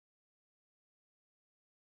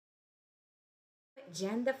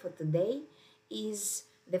agenda for today is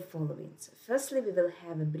the following. So firstly, we will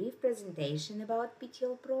have a brief presentation about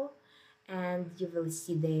Petiole Pro, and you will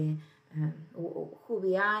see the who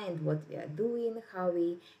we are and what we are doing, how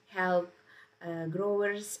we help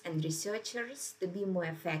growers and researchers to be more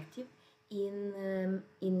effective in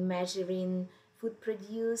measuring food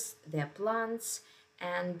produce, their plants,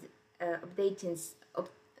 and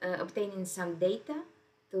obtaining some data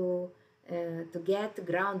to get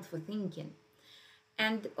ground for thinking.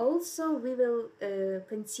 And also we will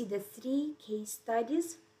consider 3 case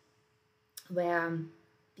studies where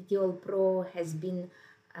Petiole Pro has been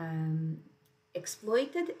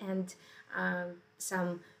exploited, and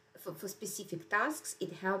for specific tasks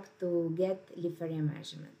it helped to get leaf area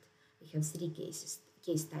measurement. We have 3 case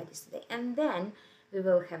studies today, and then we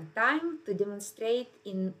will have time to demonstrate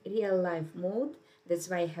in real life mode. That's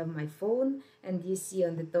why I have my phone, and you see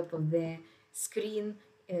on the top of the screen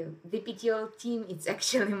the Petiole team. It's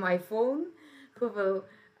actually my phone who will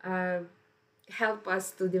help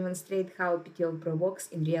us to demonstrate how Petiole Pro works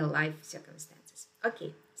in real life circumstances.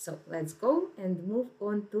 Okay, so let's go and move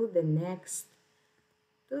on to the next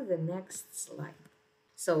slide.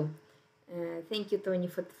 So thank you, Tony,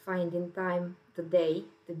 for finding time today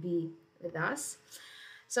to be with us.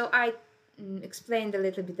 So I explained a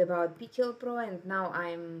little bit about Petiole Pro, and now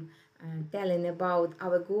I'm telling about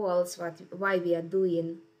our goals, why we are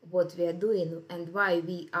doing what we are doing, and why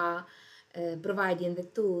we are providing the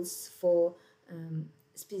tools for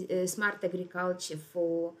smart agriculture,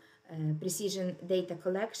 for precision data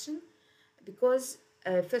collection. Because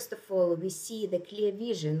first of all, we see the clear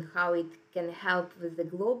vision how it can help with the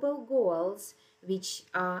global goals which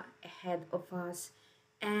are ahead of us.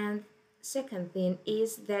 And second thing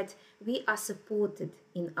is that we are supported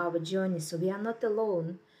in our journey, so we are not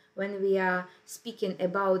alone when we are speaking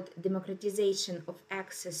about democratization of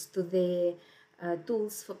access to the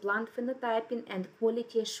tools for plant phenotyping and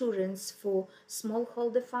quality assurance for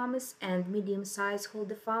smallholder farmers and medium-sized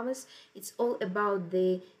holder farmers. It's all about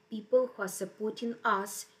the people who are supporting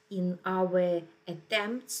us in our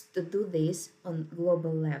attempts to do this on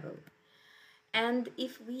global level. And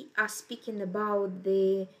if we are speaking about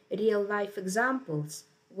the real life examples,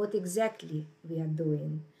 what exactly we are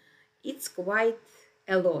doing, it's quite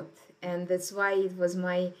a lot, and that's why it was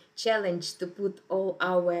my challenge to put all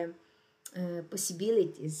our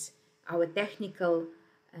possibilities, our technical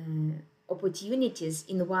opportunities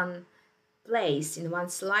in one place, in one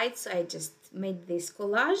slide. So I just made this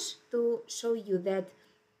collage to show you that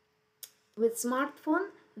with smartphone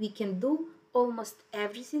we can do almost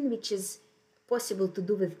everything which is possible to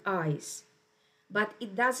do with eyes, but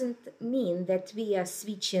it doesn't mean that we are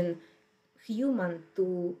switching human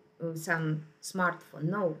to some smartphone.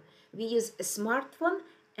 No, we use a smartphone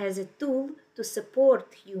as a tool to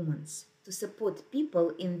support humans, to support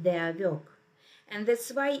people in their work. And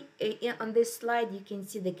that's why on this slide you can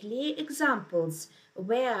see the clear examples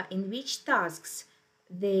where in which tasks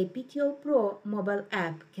the Petiole Pro mobile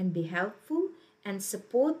app can be helpful and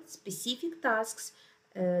support specific tasks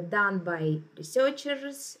done by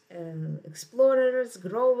researchers, explorers,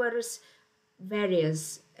 growers,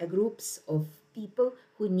 various groups of people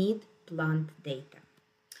who need plant data.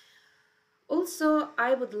 Also,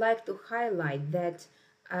 I would like to highlight that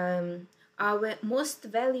our most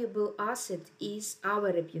valuable asset is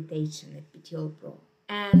our reputation at Petiole Pro.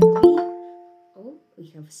 And we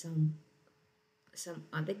have some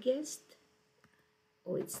other guest.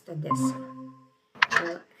 Oh, it's Tadessa.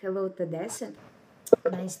 Hello, Tadessa.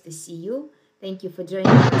 Nice to see you. Thank you for joining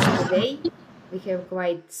us today. We have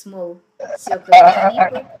quite small circle of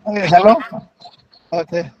people. Hello.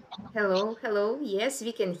 Okay. Hello. Yes,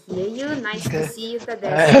 we can hear you. Nice to see you,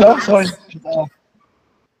 Tadessa. Hello. Sorry.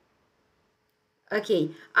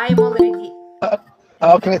 Okay, I'm already.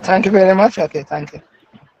 Okay. Thank you very much. Okay. Thank you.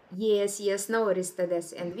 Yes. No worries,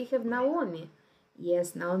 Tadessa. And we have Naomi.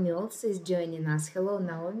 Yes, Naomi also is joining us. Hello,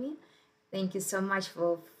 Naomi. Thank you so much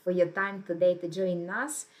for your time today to join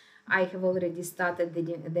us. I have already started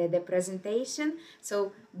the presentation.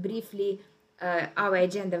 So briefly, our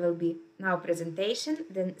agenda will be now presentation,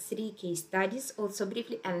 then 3 case studies also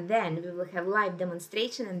briefly, and then we will have live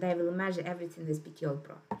demonstration and I will measure everything with Petiole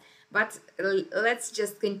Pro. But let's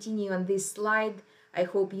just continue on this slide. I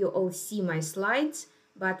hope you all see my slides,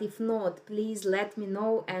 but if not, please let me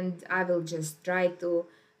know and I will just try to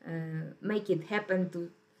make it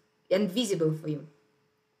happen and visible for you.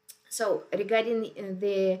 So regarding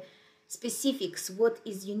the specifics, what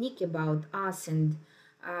is unique about us and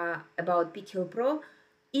about Petiole Pro,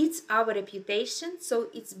 it's our reputation. So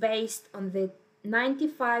it's based on the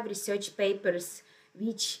 95 research papers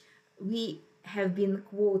which we have been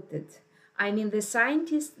quoted. I mean, the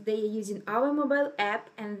scientists, they are using our mobile app,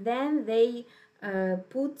 and then they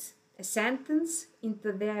put a sentence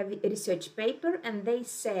into their research paper, and they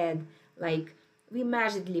said, like, we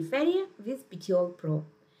measured leaf area with Petiole Pro.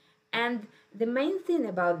 And the main thing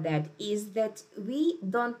about that is that we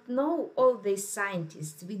don't know all these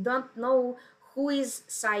scientists. We don't know who is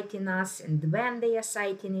citing us and when they are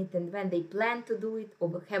citing it and when they plan to do it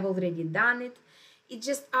or have already done it. It's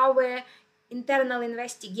just our internal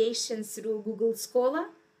investigations through Google Scholar,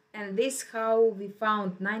 and this how we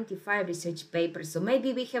found 95 research papers. So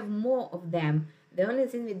maybe we have more of them. The only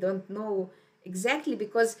thing we don't know exactly,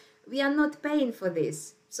 because we are not paying for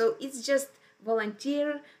this. So it's just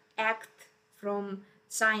volunteer act from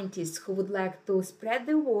scientists who would like to spread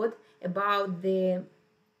the word about the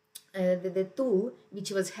tool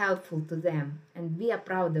which was helpful to them, and we are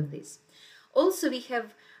proud of this. Also, we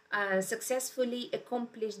have successfully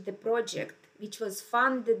accomplished the project which was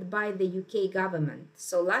funded by the UK government.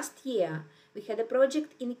 So last year we had a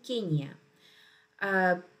project in Kenya.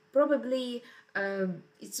 Probably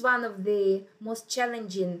it's one of the most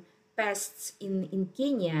challenging pests in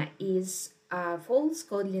Kenya is false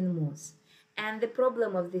codling moth. And the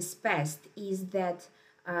problem of this pest is that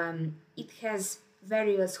it has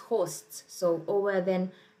various hosts. So over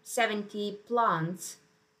than 70 plants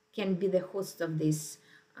can be the host of this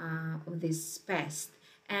pest.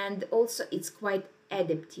 And also it's quite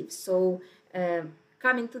adaptive. So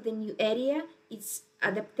coming to the new area, it's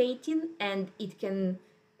adaptating and it can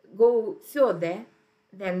go further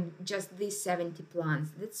than just these 70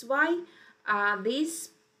 plants. That's why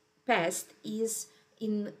this pest is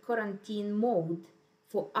in quarantine mode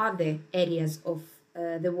for other areas of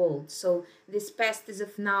the world. So this pest as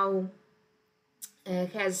of now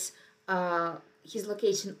has his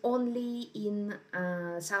location only in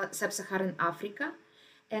sub-Saharan Africa,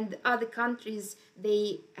 and other countries,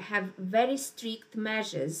 they have very strict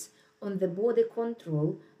measures on the border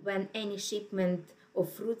control when any shipment of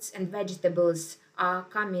fruits and vegetables are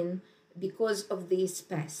coming because of this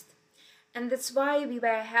pest. And that's why we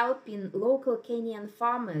were helping local Kenyan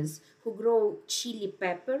farmers who grow chili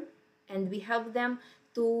pepper, and we help them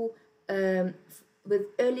to with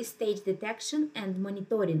early stage detection and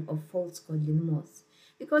monitoring of false codling moths.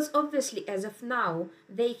 Because obviously, as of now,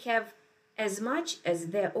 they have as much as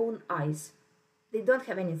their own eyes. They don't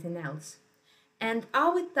have anything else. And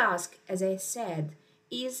our task, as I said,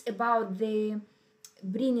 is about the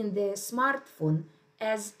bringing the smartphone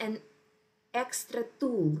as an extra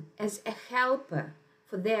tool, as a helper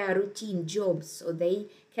for their routine jobs, so they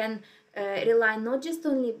can rely not just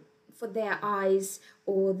only for their eyes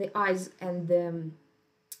or the eyes and the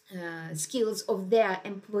skills of their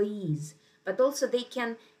employees, but also they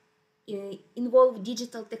can involve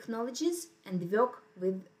digital technologies and work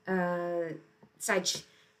with such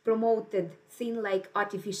promoted thing like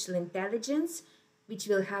artificial intelligence, which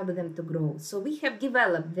will help them to grow. So we have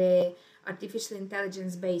developed the artificial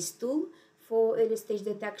intelligence based tool for early stage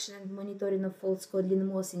detection and monitoring of false codling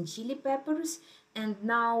moths in chili peppers, and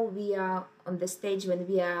now we are on the stage when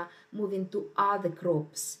we are moving to other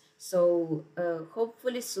crops. So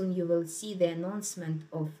hopefully soon you will see the announcement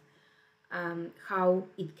of how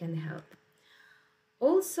it can help.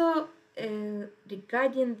 Also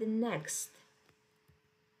regarding the next,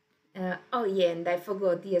 oh yeah, and I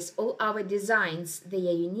forgot, yes, all our designs, they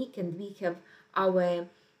are unique, and we have our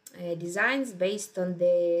designs based on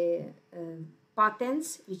the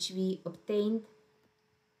patents which we obtained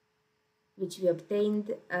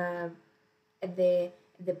at the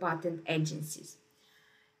patent agencies.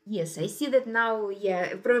 Yes, I see that now.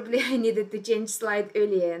 Yeah, probably I needed to change slide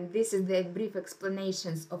earlier, and this is the brief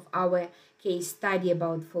explanations of our case study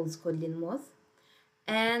about false codling moth.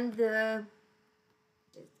 And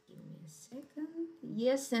just give me a second.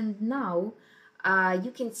 Yes, and now you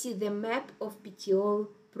can see the map of Petiole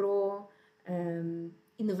Pro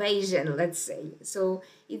invasion, let's say. So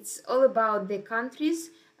it's all about the countries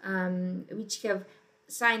which have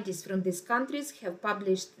scientists from these countries have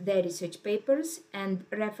published their research papers and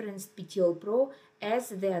referenced Petiole Pro as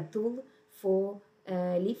their tool for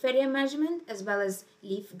leaf area measurement as well as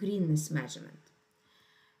leaf greenness measurement.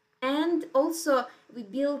 And also we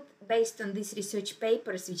built, based on these research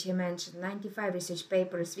papers which I mentioned, 95 research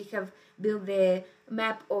papers, we have built the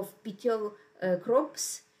map of petiole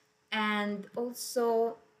crops and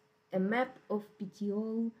also a map of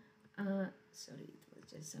petiole, sorry, it was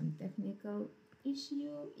just some technical issue,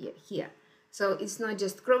 yeah, here. So it's not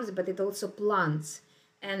just crops, but it also plants.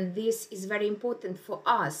 And this is very important for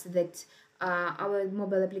us, that our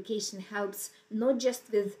mobile application helps not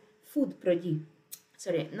just with food produce,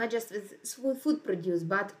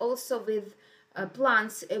 but also with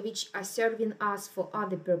plants which are serving us for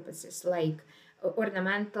other purposes, like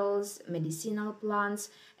ornamentals, medicinal plants,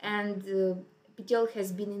 and Petiole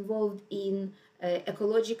has been involved in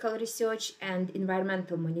ecological research and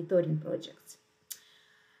environmental monitoring projects.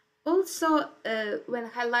 Also, when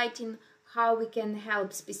highlighting how we can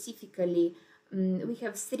help specifically, we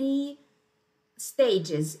have 3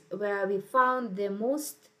 stages where we found the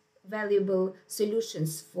most valuable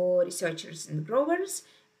solutions for researchers and growers.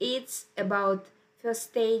 It's about first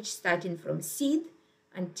stage, starting from seed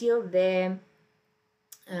until the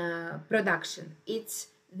production. It's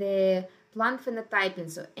the plant phenotyping,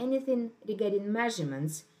 so anything regarding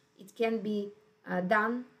measurements, it can be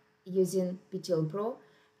done using Petiole Pro,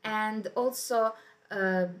 and also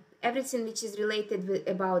everything which is related with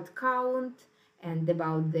about count and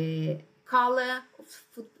about the color of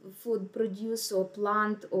food produce or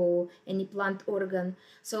plant or any plant organ.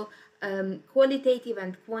 So qualitative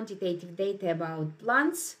and quantitative data about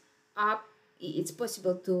plants it's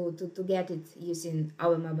possible to get it using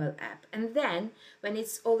our mobile app. And then when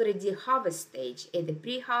it's already harvest stage, either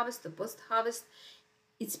pre-harvest or post-harvest,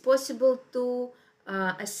 it's possible to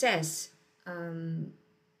assess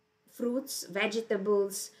fruits,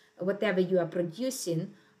 vegetables, whatever you are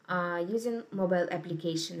producing using mobile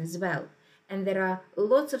application as well. And there are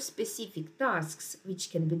lots of specific tasks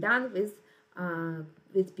which can be done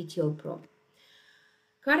with Petiole Pro.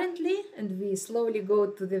 Currently, and we slowly go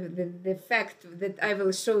to the fact that I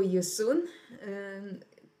will show you soon,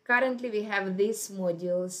 currently we have these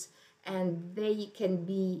modules and they can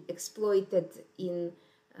be exploited in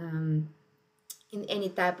any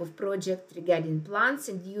type of project regarding plants,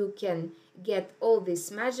 and you can get all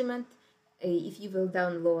this measurement if you will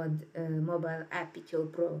download mobile app Petiole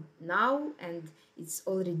Pro now, and it's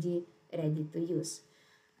already ready to use.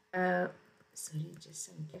 Sorry, just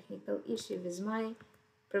some technical issue with my,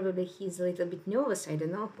 probably he's a little bit nervous, I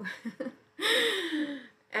don't know.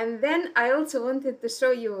 And then I also wanted to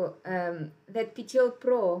show you that Petiole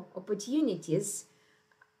Pro opportunities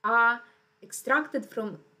are extracted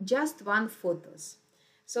from just one photos.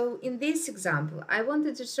 So in this example, I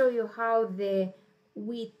wanted to show you how the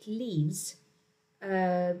wheat leaves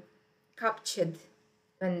captured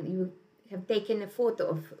when you have taken a photo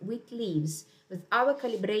of wheat leaves with our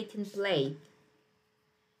calibrating plate,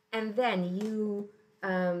 and then you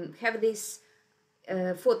have this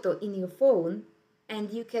photo in your phone,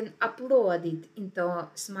 and you can upload it into a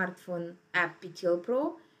smartphone app Petiole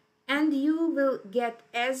Pro, and you will get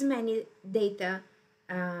as many data,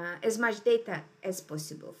 as much data as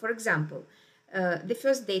possible. For example, the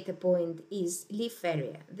first data point is leaf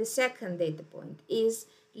area. The second data point is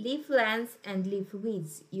leaf length and leaf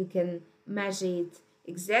width. You can measure it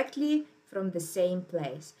exactly from the same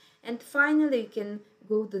place. And finally, you can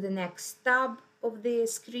go to the next tab of the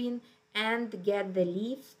screen and get the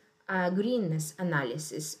leaf greenness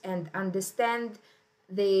analysis and understand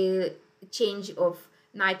the change of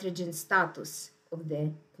nitrogen status of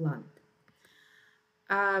the plant.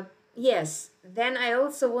 Yes, then I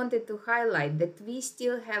also wanted to highlight that we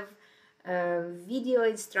still have video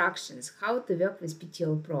instructions how to work with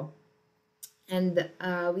Petiole Pro. And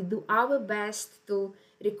we do our best to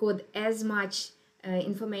record as much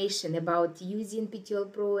information about using Petiole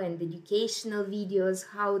Pro and educational videos,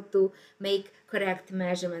 how to make correct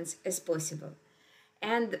measurements as possible.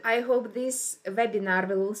 And I hope this webinar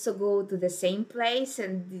will also go to the same place,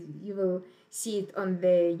 and you will see it on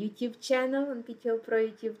the YouTube channel, on Petiole Pro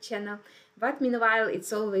YouTube channel. But meanwhile,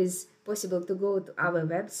 it's always possible to go to our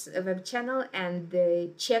web channel and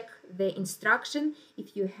check the instruction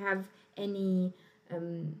if you have any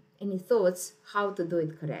thoughts how to do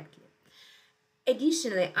it correctly.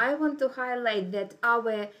 Additionally, I want to highlight that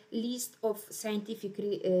our list of scientific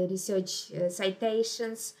research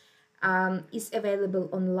citations is available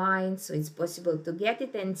online, so it's possible to get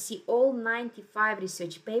it and see all 95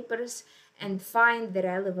 research papers and find the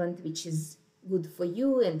relevant which is good for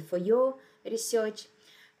you and for your research.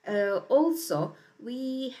 Also,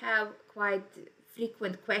 we have quite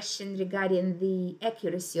frequent questions regarding the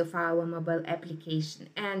accuracy of our mobile application,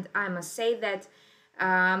 and I must say that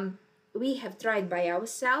we have tried by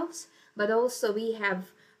ourselves, but also we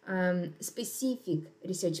have specific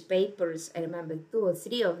research papers. I remember 2 or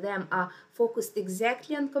 3 of them are focused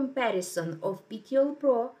exactly on comparison of Petiole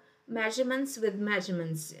Pro measurements with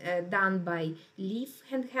measurements done by leaf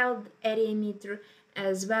handheld area meter,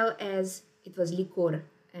 as well as it was Liquor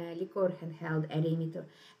handheld area meter,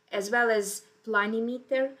 as well as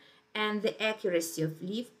planimeter, and the accuracy of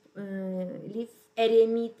leaf area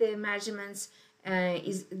meter measurements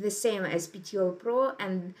is the same as Petiole Pro,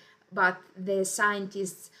 but the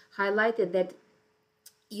scientists highlighted that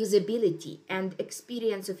usability and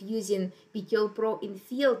experience of using Petiole Pro in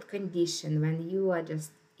field condition when you are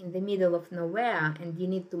just in the middle of nowhere and you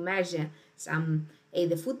need to measure some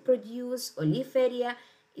either food produce or leaf area,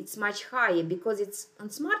 it's much higher because it's on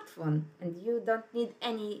smartphone and you don't need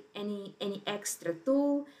any extra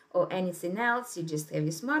tool or anything else. You just have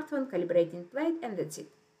your smartphone, calibrating plate, and that's it.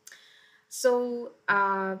 So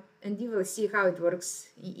and you will see how it works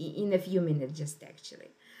in a few minutes just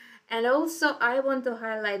actually. And also I want to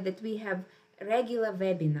highlight that we have regular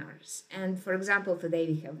webinars, and for example today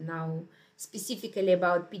we have now specifically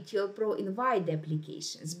about Petiole Pro in wide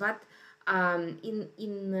applications, but in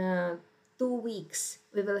 2 weeks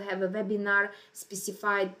we will have a webinar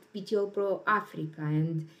specified Petiole Pro Africa,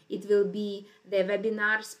 and it will be the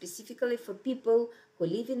webinar specifically for people who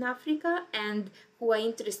live in Africa and who are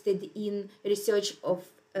interested in research of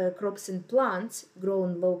crops and plants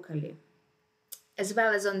grown locally. As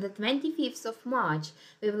well as on the 25th of March,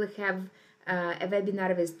 we will have a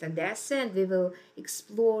webinar with Tadesse, and we will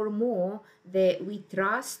explore more the wheat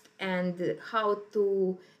rust and how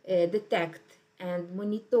to detect and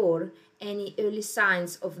monitor any early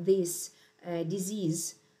signs of this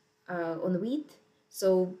disease on wheat.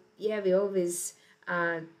 So yeah, we always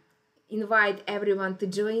invite everyone to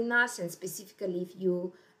join us, and specifically if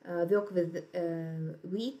you work with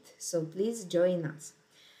wheat, so please join us.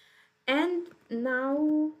 And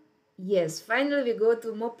now, yes, finally we go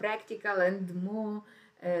to more practical and more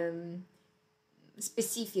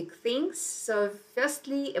specific things. So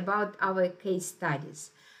firstly, about our case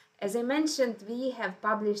studies. As I mentioned, we have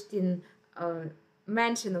published in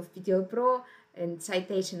mention of Petiole Pro, and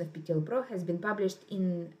citation of Petiole Pro has been published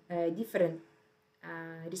in different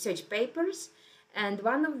research papers, and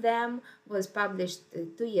one of them was published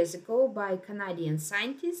 2 years ago by Canadian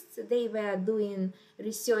scientists. They were doing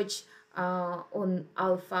research on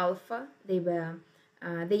alfalfa. They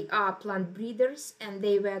are plant breeders, and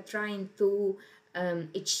they were trying to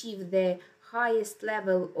achieve the highest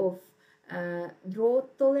level of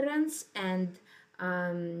drought tolerance and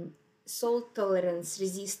salt tolerance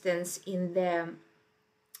resistance in the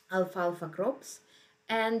alfalfa crops.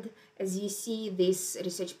 And as you see, this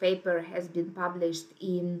research paper has been published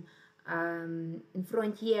in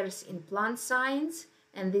Frontiers in Plant Science,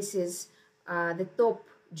 and this is the top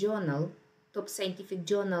scientific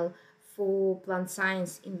journal for plant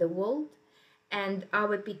science in the world. And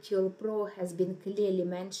our Petiole Pro has been clearly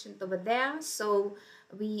mentioned over there, so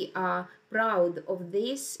we are proud of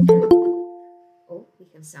this. And oh, we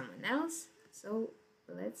have someone else, so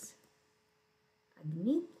let's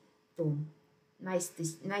admit Tom. Nice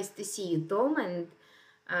to see you, Tom, and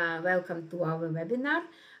welcome to our webinar.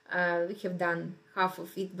 We have done half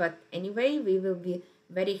of it, but anyway, we will be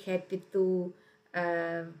very happy to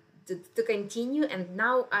continue. And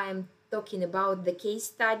now I'm talking about the case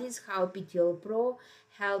studies, how Petiole Pro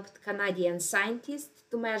helped Canadian scientists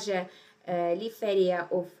to measure leaf area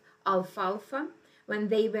of alfalfa when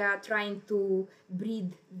they were trying to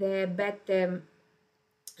breed the better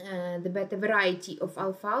variety of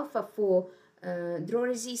alfalfa for drought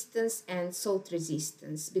resistance and salt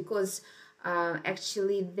resistance, because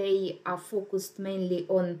actually they are focused mainly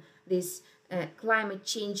on this climate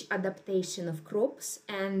change adaptation of crops,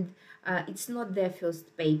 and it's not their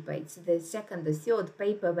first paper, it's the second or third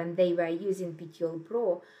paper when they were using Petiole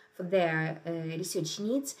Pro for their research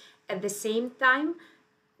needs. At the same time,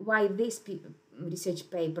 why this research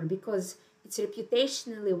paper? Because it's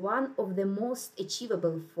reputationally one of the most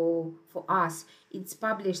achievable for us. It's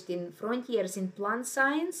published in Frontiers in Plant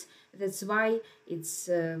Science. That's why it's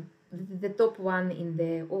the top one in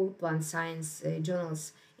the all plant science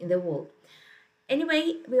journals in the world.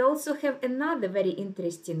 Anyway, we also have another very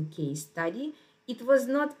interesting case study. It was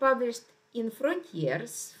not published in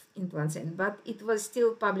Frontiers in Plant Science, but it was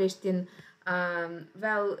still published in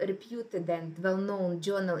well-reputed and well-known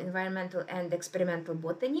journal Environmental and Experimental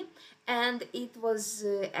Botany, and it was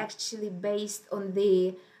actually based on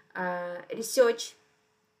the research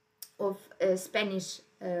of Spanish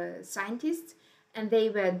scientists, and they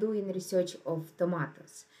were doing research of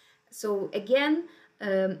tomatoes. So again,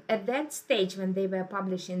 at that stage when they were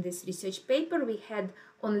publishing this research paper, we had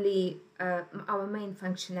only our main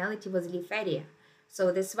functionality was leaf area.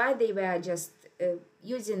 So that's why they were just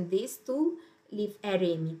using this tool, leaf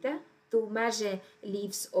area emitter, to measure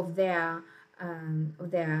leaves of their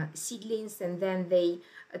seedlings, and then they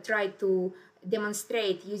tried to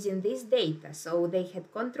demonstrate using this data. So they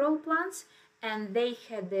had control plants, and they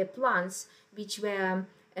had the plants which were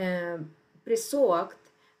pre-soaked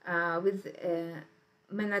with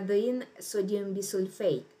menadine sodium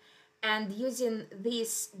bisulfate. And using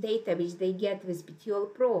this data which they get with Petiole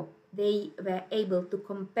Pro they were able to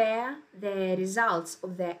compare the results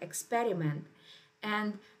of their experiment.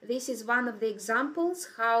 And this is one of the examples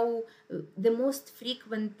how the most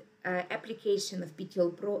frequent application of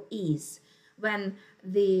Petiole Pro is when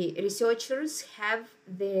the researchers have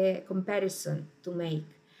the comparison to make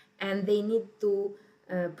and they need to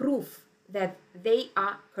prove that they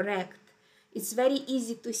are correct. It's very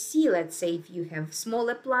easy to see, let's say, if you have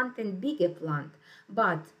smaller plant and bigger plant,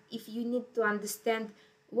 but if you need to understand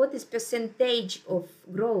what is percentage of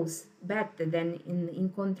growth better than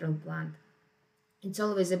in control plant, it's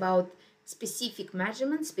always about specific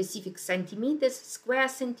measurements, specific centimeters, square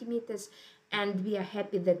centimeters, and we are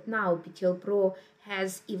happy that now Petiole Pro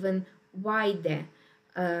has even wider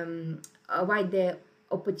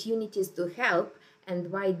opportunities to help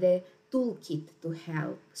and wider toolkit to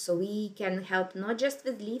help. So we can help not just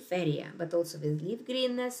with leaf area, but also with leaf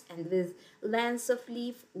greenness and with length of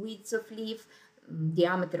leaf, width of leaf,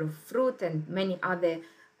 diameter of fruit, and many other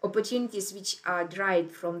opportunities which are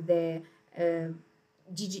derived from the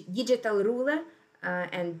digital ruler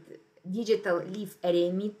and digital leaf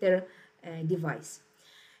area meter device.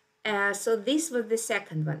 So this was the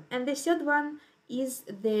second one. And the third one is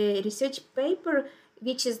the research paper,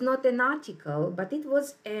 which is not an article, but it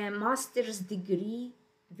was a master's degree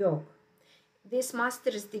work. This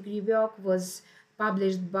master's degree work was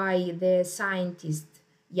published by the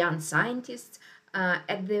young scientists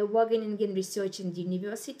at the Wageningen Research and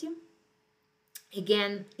University.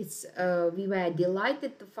 Again, we were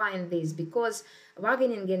delighted to find this because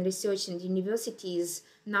Wageningen Research and University is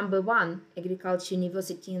 #1 agriculture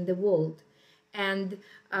university in the world. And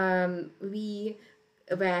we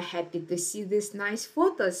were happy to see these nice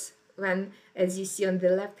photos when, as you see on the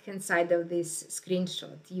left-hand side of this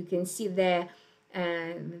screenshot, you can see the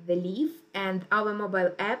leaf, and our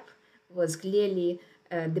mobile app was clearly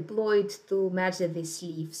deployed to measure this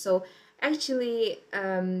leaf. So actually,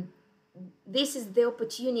 this is the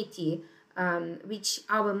opportunity which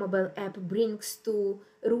our mobile app brings to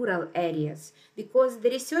rural areas, because the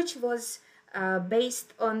research was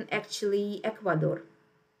based on actually Ecuador.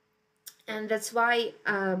 And that's why,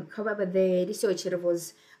 however, the researcher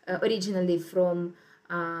was originally from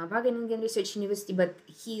Wageningen Research University, but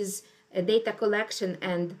his data collection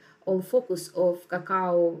and all focus of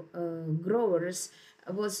cacao growers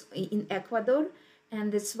was in Ecuador.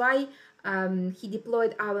 And that's why he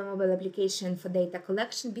deployed our mobile application for data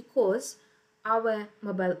collection, because our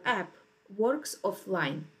mobile app works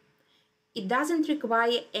offline. It doesn't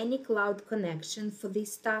require any cloud connection for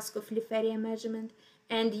this task of leaf area measurement,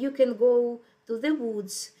 and you can go to the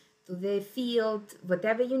woods, to the field,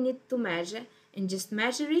 whatever you need to measure, and just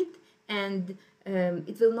measure it, and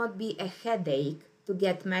it will not be a headache to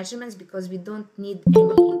get measurements because we don't need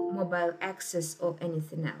any mobile access or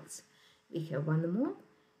anything else. We have one more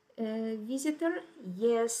visitor.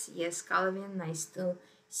 Yes, Calvin, nice to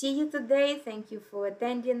see you today. Thank you for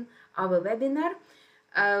attending our webinar.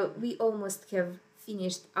 We almost have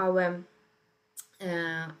finished our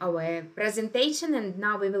presentation, and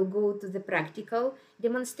now we will go to the practical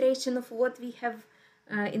demonstration of what we have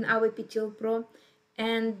in our Petiole Pro.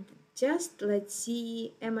 And just let's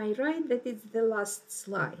see, am I right that it's the last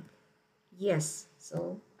slide? Yes,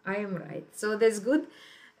 so I am right. So that's good.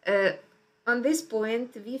 On this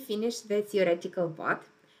point, we finished the theoretical part,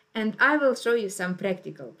 and I will show you some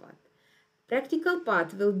practical part. Practical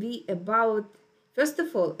part will be about, first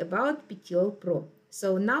of all, about Petiole Pro.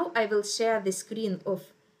 So now I will share the screen of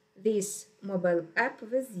this mobile app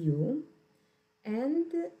with you,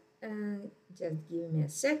 and just give me a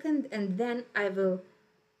second, and then I will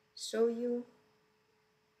show you,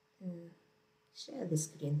 share the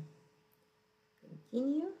screen,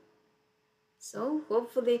 continue. So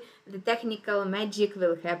hopefully the technical magic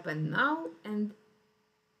will happen now, and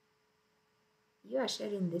you are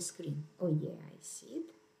sharing the screen. Oh yeah, I see it.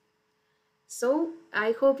 So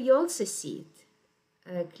I hope you also see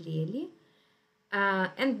it clearly.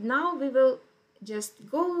 And now we will just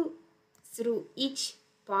go through each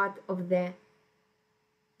part of the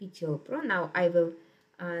Petiole Pro. Now I will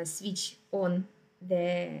switch on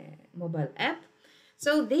the mobile app.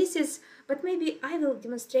 So this is, but maybe I will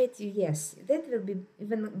demonstrate you, yes, that will be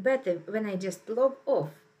even better when I just log off.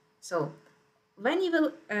 So when you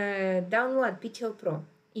will download Petiole Pro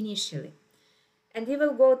initially, and you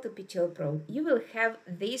will go to Petiole Pro, you will have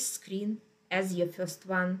this screen as your first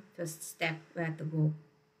step where to go.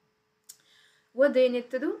 What do you need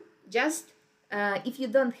to do? Just, if you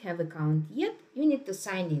don't have account yet, you need to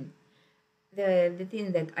sign in. The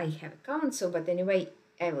thing that I have account, so, but anyway,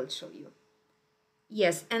 I will show you.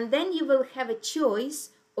 Yes, and then you will have a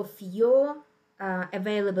choice of your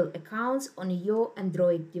available accounts on your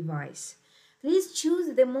Android device. Please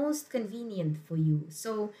choose the most convenient for you.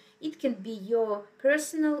 So it can be your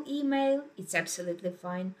personal email, it's absolutely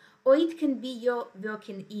fine, or it can be your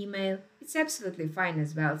working email, it's absolutely fine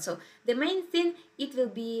as well. So the main thing, it will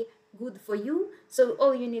be good for you. So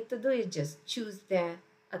all you need to do is just choose the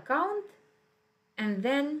account, and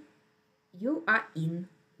then you are in.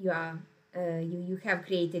 You have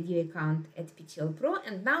created your account at Petiole Pro,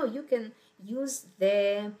 and now you can use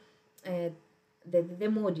the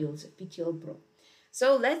modules of Petiole Pro.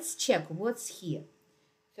 So let's check what's here.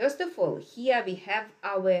 First of all, here we have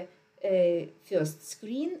our first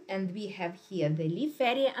screen, and we have here the leaf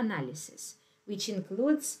area analysis, which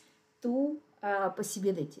includes two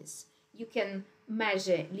possibilities. You can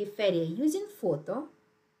measure leaf area using photo,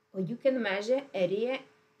 or you can measure area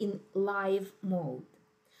in live mode.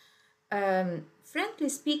 Frankly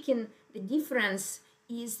speaking, the difference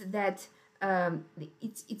is that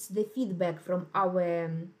it's the feedback from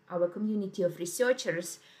our community of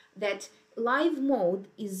researchers that live mode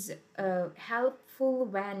is helpful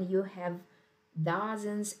when you have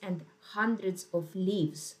dozens and hundreds of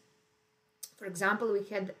leaves. For example, we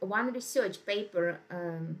had one research paper,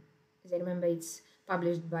 as I remember, it's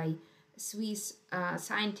published by Swiss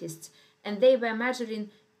scientists, and they were measuring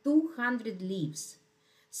 200 leaves.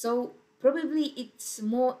 So probably it's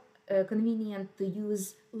more convenient to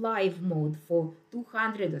use live mode for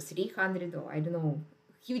 200 or 300 or I don't know,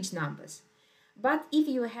 huge numbers. But if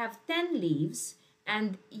you have 10 leaves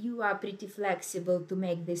and you are pretty flexible to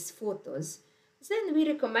make these photos, then we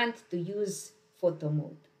recommend to use photo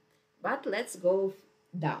mode. But let's go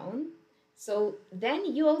down. So then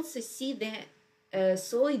you also see the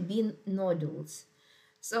soybean nodules.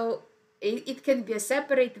 So it can be a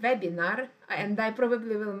separate webinar, and I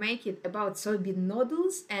probably will make it about soybean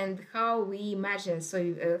nodules and how we measure,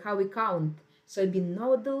 how we count soybean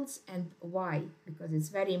nodules and why, because it's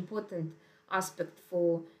very important aspect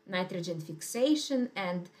for nitrogen fixation,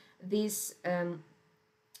 and this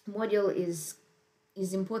module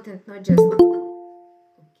is important not just.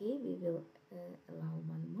 Okay, we will allow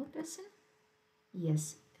one more person.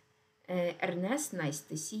 Yes. Ernest, nice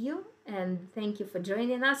to see you, and thank you for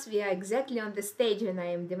joining us. We are exactly on the stage when I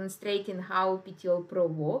am demonstrating how Petiole Pro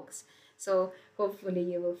works, so hopefully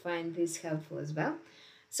you will find this helpful as well.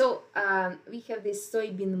 So we have this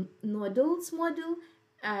soybean nodules module,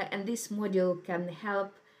 and this module can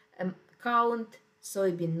help count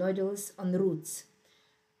soybean nodules on roots.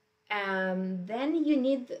 Then you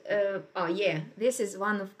need, this is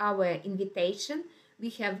one of our invitation. We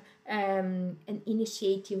have an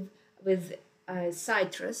initiative with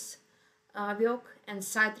citrus work and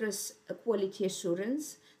citrus quality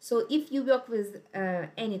assurance. So if you work with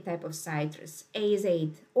any type of citrus,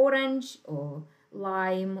 AZ8 orange or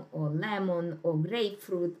lime or lemon or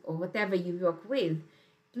grapefruit or whatever you work with,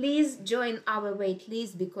 please join our wait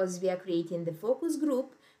list, because we are creating the focus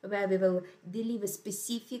group where we will deliver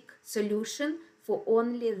specific solution for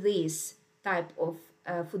only this type of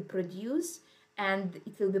food produce, and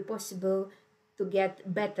it will be possible to get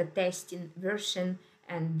better testing version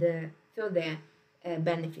and further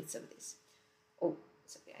benefits of this. Oh,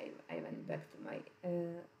 sorry, I went back to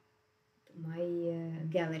my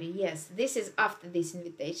gallery. Yes, this is after this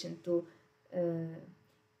invitation to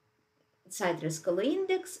citrus color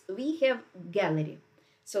index. We have gallery.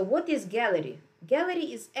 So what is gallery?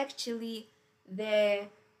 Gallery is actually the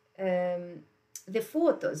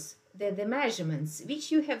photos, the measurements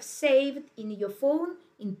which you have saved in your phone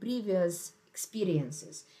in previous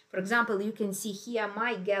experiences. For example, you can see here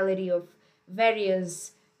my gallery of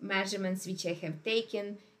various measurements which I have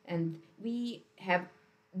taken, and we have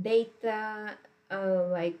data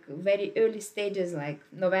like very early stages, like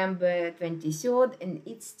November 23rd, and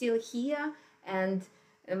it's still here, and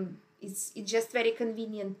it's just very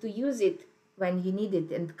convenient to use it when you need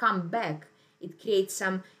it and come back. It creates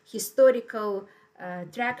some historical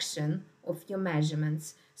traction of your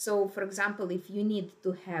measurements. So for example, if you need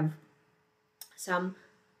to have some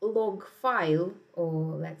log file,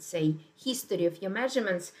 or let's say history of your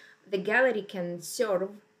measurements, the gallery can serve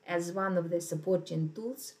as one of the supporting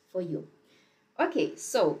tools for you. Okay,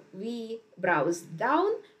 so we browse down,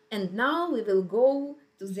 and now we will go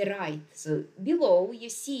to the right. So below you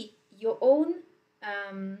see your own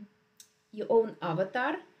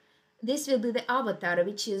avatar. This will be the avatar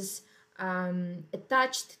which is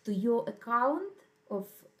attached to your account of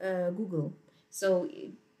Google. So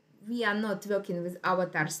we are not working with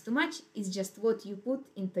avatars too much. It's just what you put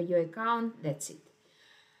into your account, that's it.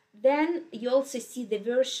 Then you also see the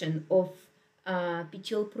version of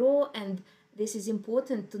Petiole Pro, and this is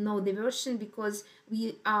important to know the version because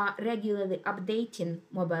we are regularly updating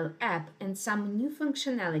mobile app and some new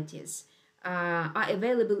functionalities are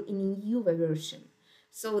available in a newer version.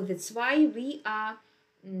 So that's why we are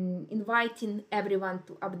inviting everyone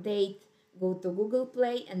to update, go to Google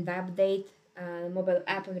Play and update mobile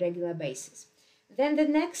app on regular basis. Then the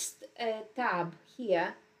next tab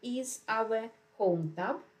here is our home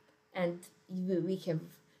tab, and we have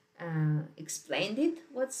explained it,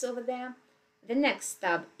 what's over there. The next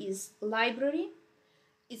tab is library.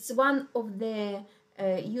 It's one of the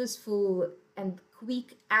useful and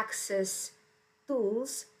quick access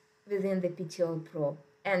tools within the Petiole Pro,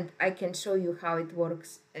 and I can show you how it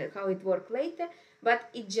works later, but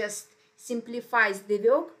it just simplifies the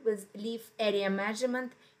work with leaf area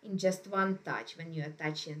measurement in just one touch. When you are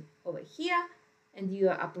touching over here and you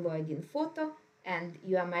are uploading photo and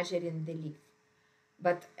you are measuring the leaf.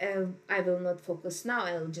 But I will not focus now.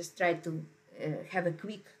 I'll just try to have a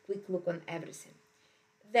quick look on everything.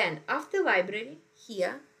 Then after library,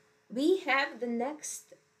 here we have the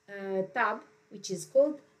next tab, which is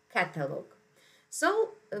called catalog. So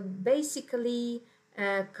basically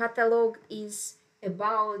catalog is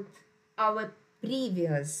about our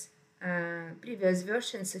previous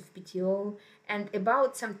versions of Petiole and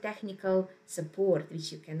about some technical support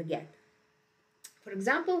which you can get. For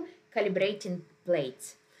example, calibrating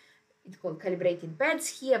plates. It's called calibrating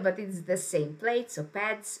pads here, but it's the same plates or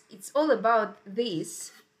pads. It's all about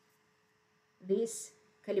these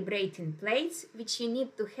calibrating plates, which you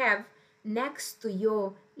need to have next to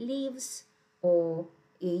your leaves, or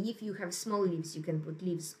if you have small leaves, you can put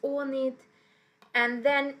leaves on it, and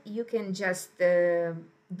then you can just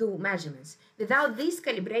do measurements. Without this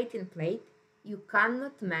calibrating plate, you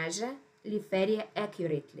cannot measure leaf area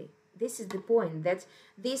accurately. This is the point, that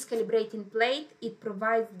this calibrating plate, it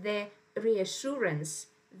provides the reassurance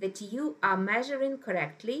that you are measuring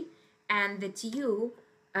correctly and that you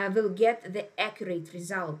will get the accurate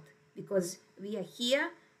result, because we are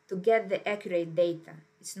here to get the accurate data.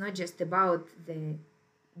 It's not just about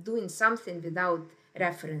doing something without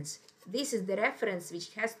reference. This is the reference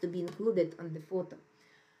which has to be included on the photo.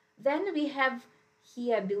 Then we have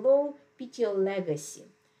here below Petiole Legacy.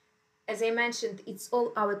 As I mentioned, it's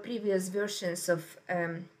all our previous versions of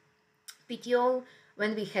Petiole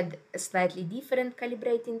when we had slightly different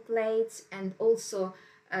calibrating plates, and also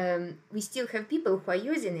we still have people who are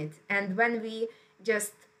using it. And when we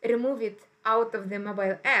just remove it out of the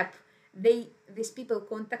mobile app, these people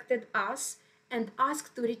contacted us and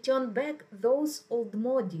asked to return back those old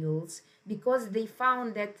modules because they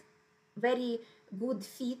found that very good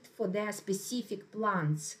fit for their specific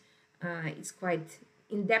plants. It's quite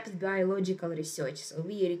in-depth biological research, so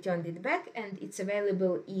we returned it back and it's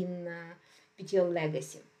available in Petiole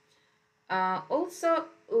Legacy. Also,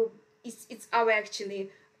 it's our actually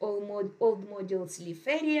old modules leaf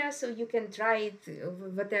area, so you can try it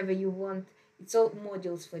whatever you want. It's all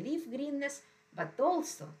modules for leaf greenness, but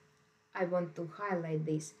also I want to highlight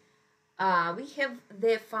this. We have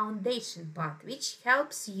the foundation part, which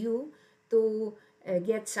helps you to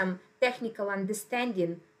get some technical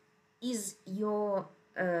understanding. Is your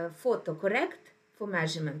photo correct for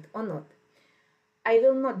measurement or not? I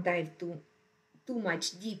will not dive too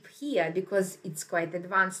much deep here because it's quite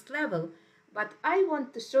advanced level, but I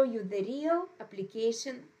want to show you the real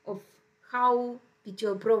application of how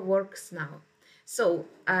Petiole Pro works now. So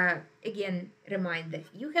again, reminder,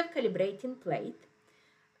 you have calibrating plate.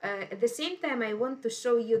 At the same time, I want to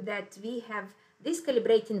show you that we have this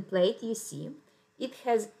calibrating plate. You see, it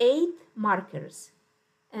has 8 markers,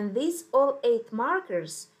 and these all 8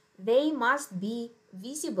 markers, they must be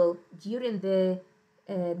visible during the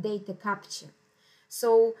data capture.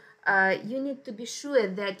 So you need to be sure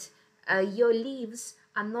that your leaves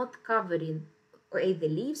are not covering, or either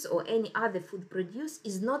leaves or any other food produce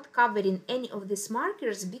is not covering any of these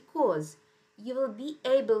markers, because you will be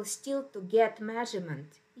able still to get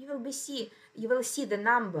measurement. You will see the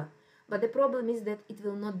number, but the problem is that it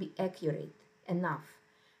will not be accurate enough.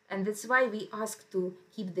 And that's why we ask to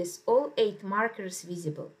keep this all 8 markers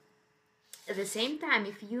visible. At the same time,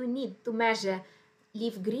 if you need to measure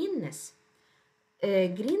leaf greenness,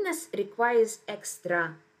 greenness requires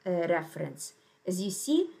extra reference. As you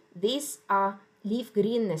see, these are leaf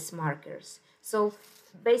greenness markers. So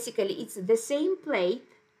basically it's the same plate,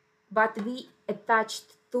 but we attached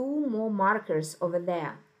 2 more markers over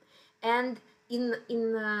there. And in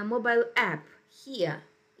mobile app here,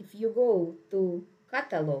 if you go to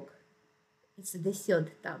catalog, it's the 3rd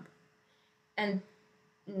tab, and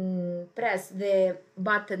press the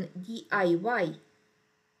button DIY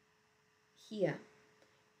here,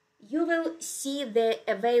 you will see the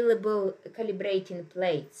available calibrating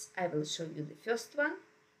plates. I will show you the first one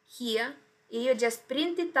here. You just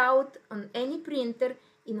print it out on any printer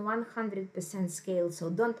in 100% scale, so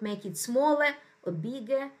don't make it smaller or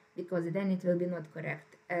bigger, because then it will be not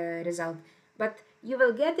correct result. But you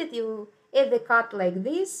will get it, you either cut like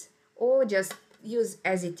this or just use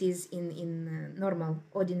as it is in normal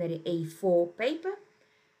ordinary A4 paper.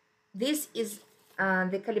 This is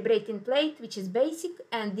the calibrating plate, which is basic,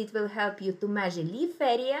 and it will help you to measure leaf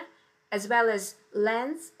area as well as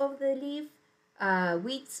length of the leaf,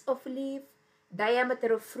 width of leaf,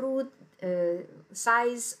 diameter of fruit,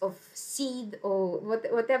 size of seed, or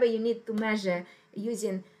whatever you need to measure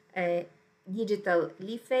using a digital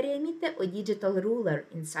leaf area meter or digital ruler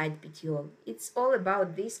inside Petiole. It's all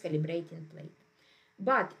about this calibrating plate.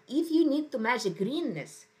 But if you need to measure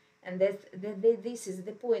greenness, and this is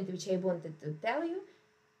the point which I wanted to tell you,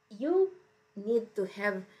 you need to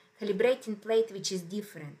have calibrating plate which is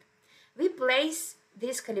different. We place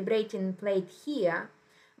this calibrating plate here,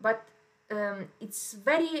 but it's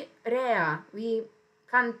very rare. We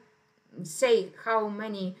can't say how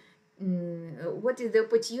many, what is the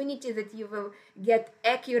opportunity that you will get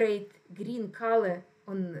accurate green color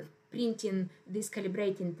on printing this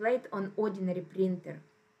calibrating plate on ordinary printer.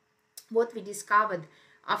 What we discovered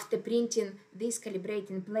after printing this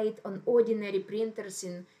calibrating plate on ordinary printers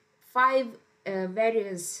in from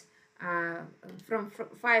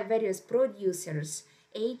 5 various producers,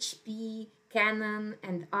 HP, Canon,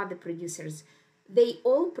 and other producers, they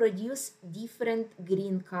all produce different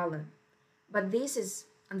green color. But this is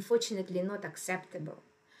unfortunately not acceptable.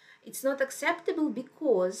 It's not acceptable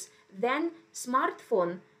because then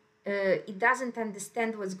smartphone, it doesn't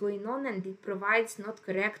understand what's going on, and it provides not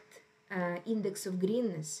correct index of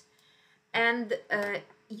greenness. And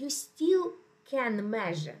you still can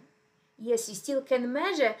measure. Yes, you still can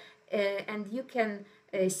measure, and you can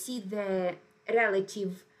see the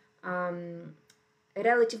relative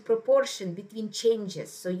proportion between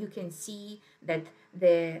changes. So you can see that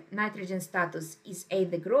the nitrogen status is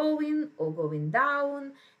either growing or going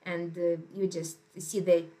down, and you just see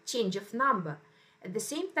the change of number. At the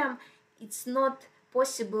same time, it's not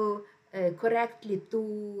possible correctly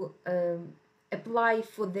to apply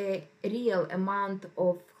for the real amount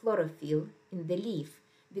of chlorophyll in the leaf,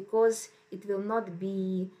 because it will not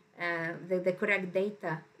be the correct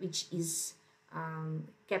data, which is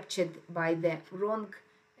captured by the wrong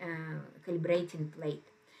calibrating plate.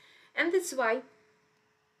 And that's why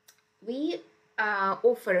we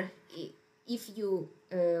offer, if you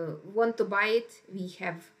want to buy it, we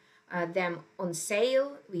have them on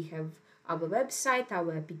sale. We have our website,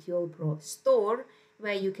 our Petiole Pro store,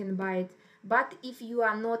 where you can buy it. But if you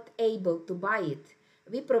are not able to buy it,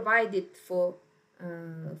 we provide it for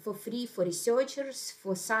free for researchers,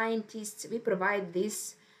 for scientists. We provide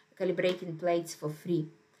these calibrating plates for free.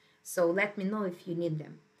 So let me know if you need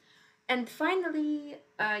them. And finally,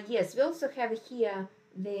 yes, we also have here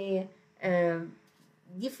the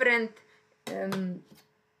different, here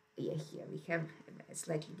we have a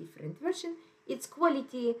slightly different version. It's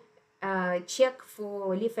quality check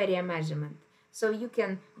for leaf area measurement. So you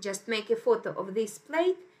can just make a photo of this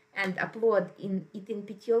plate and upload it in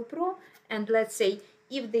Petiole Pro. And let's say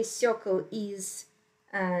if this circle is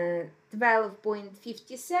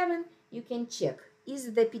 12.57, you can check,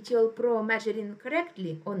 is the Petiole Pro measuring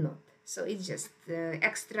correctly or not? So it's just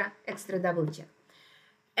extra double check.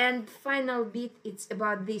 And final bit, it's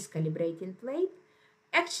about this calibrating plate.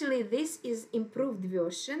 Actually, this is improved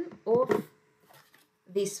version of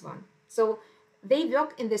this one. So they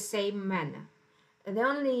work in the same manner. The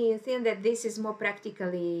only thing that this is more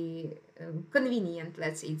practically convenient,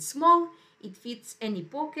 let's say it's small, it fits any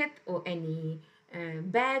pocket or any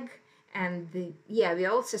bag, and yeah,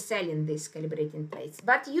 we're also selling these calibrating plates.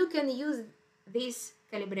 But you can use this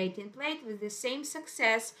calibrating plate with the same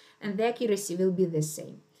success, and the accuracy will be the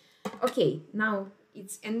same. Okay, now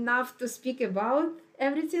it's enough to speak about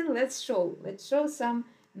everything. Let's show some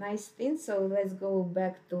nice things. So let's go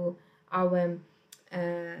back to our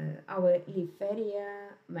leaf area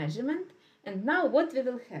measurement. And now what we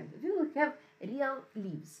will have? We will have real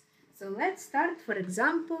leaves. So let's start. For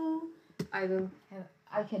example, I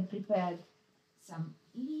had prepared some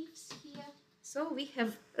leaves here. So we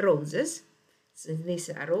have roses. So this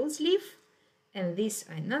is a rose leaf, and this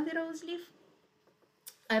another rose leaf.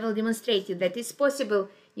 I will demonstrate you that it's possible.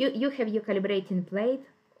 You have your calibrating plate,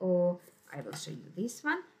 or I will show you this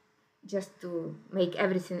one, just to make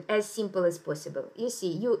everything as simple as possible. You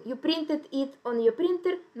see, you printed it on your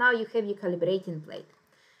printer, now you have your calibrating plate.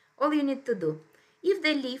 All you need to do, if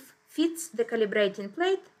the leaf fits the calibrating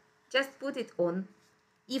plate, just put it on.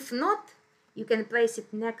 If not, you can place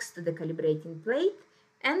it next to the calibrating plate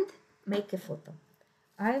and make a photo.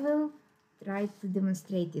 I will try to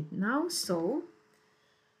demonstrate it now. So,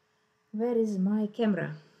 where is my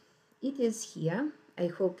camera? It is here. I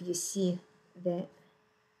hope you see the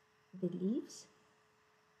leaves.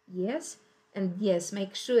 Yes, and yes,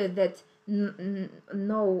 make sure that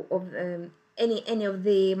no of any of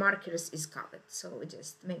the markers is covered. So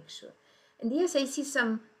just make sure. And yes, I see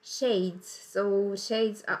some shades. So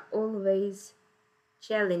shades are always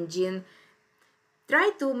challenging.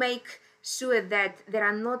 Try to make sure that there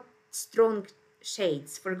are not strong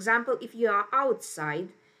shades. For example, if you are outside,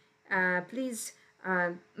 please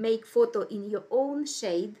make photo in your own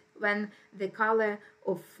shade when the color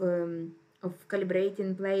of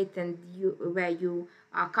calibrating plate and where you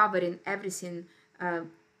are covering everything,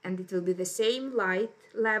 and it will be the same light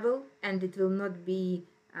level, and it will not be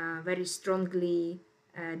very strongly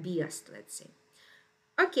biased, let's say.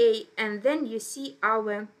 Okay, and then you see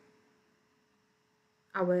our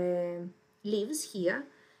leaves here.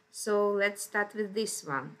 So let's start with this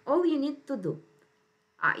one. All you need to do,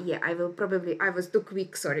 yeah, I was too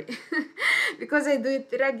quick, sorry, because I do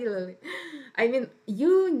it regularly. I mean,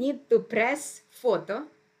 you need to press photo,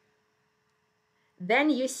 then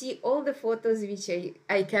you see all the photos which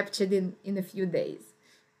I captured in a few days.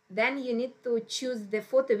 Then you need to choose the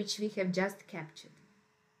photo which we have just captured.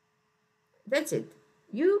 That's it.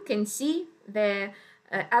 You can see the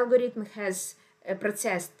algorithm has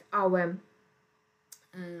processed our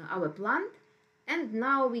plant, and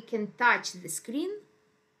now we can touch the screen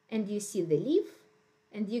and you see the leaf,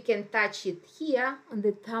 and you can touch it here on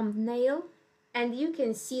the thumbnail and you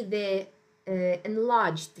can see the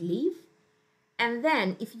enlarged leaf. And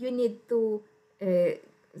then if you need to,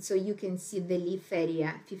 so you can see the leaf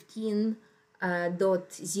area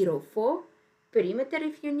 15.04, perimeter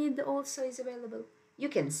if you need also is available. You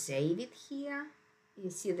can save it here. You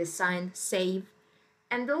see the sign save.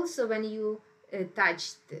 And also when you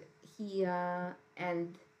touched here,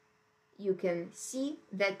 and you can see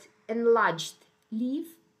that enlarged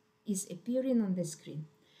leaf is appearing on the screen.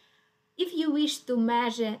 If you wish to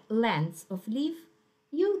measure length of leaf,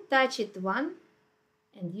 you touch it once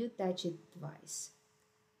and you touch it twice.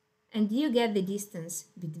 And you get the distance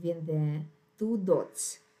between the two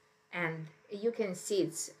dots. And you can see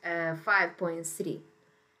it's 5.3.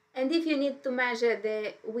 And if you need to measure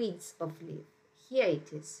the width of leaf, here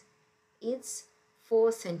it is. It's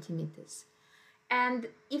 4 centimeters. And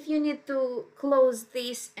if you need to close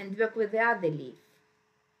this and work with the other leaf,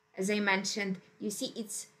 as I mentioned, you see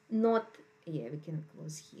it's not, yeah, we can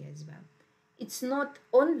close here as well. It's not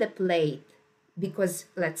on the plate because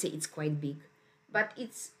let's say it's quite big, but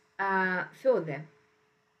it's further.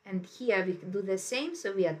 And here we can do the same,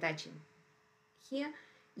 so we are touching here.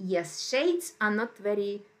 Yes, shades are not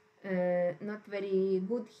very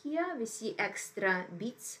good here. We see extra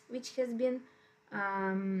bits which has been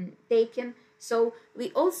taken. So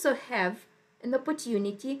we also have an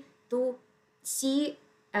opportunity to see,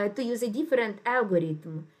 to use a different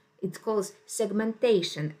algorithm. It's called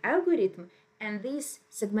segmentation algorithm, and this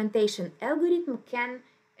segmentation algorithm can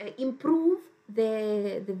improve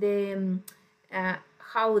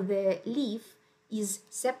how the leaf is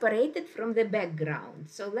separated from the background.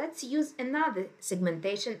 So let's use another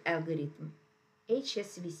segmentation algorithm,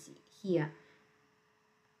 HSVC here.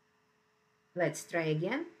 Let's try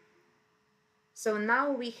again. So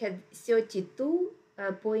now we had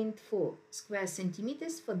 32.4 square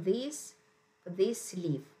centimeters for this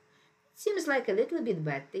leaf. Seems like a little bit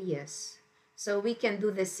better, yes. So we can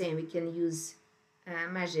do the same. We can use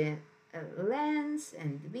measure length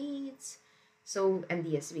and width. So, and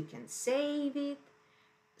yes, we can save it.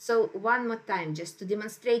 So one more time, just to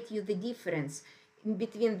demonstrate you the difference in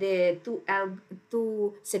between the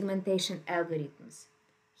two segmentation algorithms.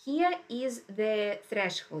 Here is the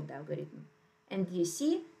threshold algorithm. And you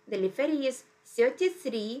see the leaf area is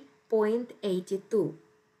 33.82.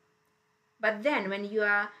 But then when you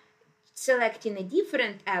are selecting a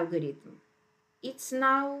different algorithm, it's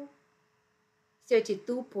now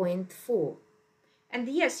 32.4. And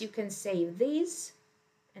yes, you can save this,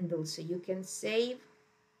 and also you can save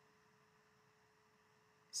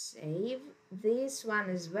this one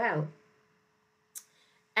as well.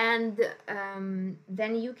 And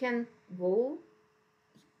then you can go,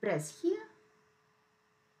 press here,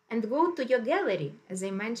 and go to your gallery. As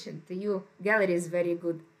I mentioned to you, gallery is very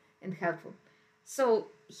good and helpful. So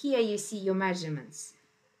here you see your measurements.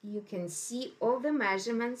 You can see all the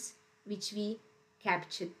measurements which we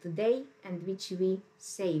captured today and which we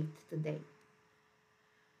saved today.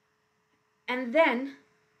 And then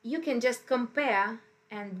you can just compare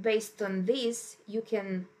and based on this you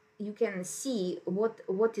can see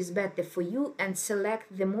what is better for you and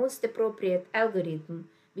select the most appropriate algorithm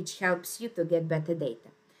which helps you to get better data.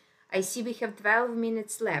 I see we have 12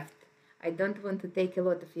 minutes left. I don't want to take a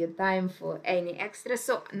lot of your time for any extra,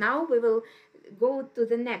 so now we will go to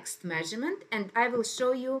the next measurement and I will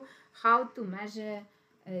show you how to measure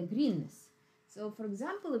greenness. So for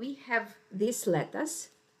example, we have this lettuce.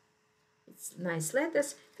 It's nice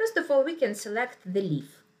lettuce. First of all, we can select the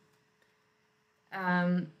leaf.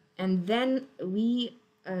 And then we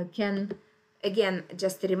can, again,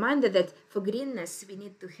 just a reminder that for greenness, we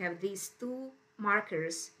need to have these two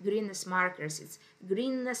markers, greenness markers. It's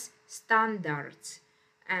greenness standards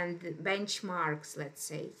and benchmarks, let's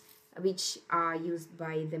say, which are used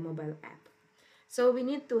by the mobile app. So we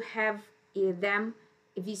need to have them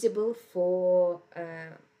visible for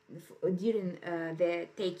during the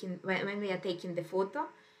taking, when we are taking the photo,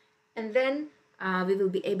 and then we will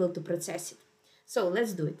be able to process it. So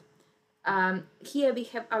let's do it. Here we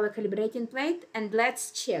have our calibrating plate, and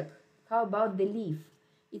let's check. How about the leaf?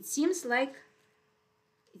 It seems like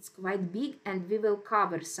it's quite big, and we will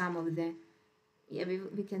cover some of the, yeah,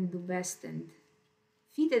 we can do best and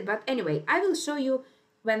fit it, but anyway, I will show you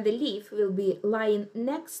when the leaf will be lying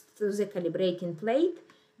next to the calibrating plate,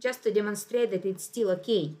 just to demonstrate that it's still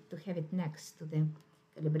okay to have it next to the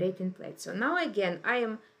calibrating plate. So now again, I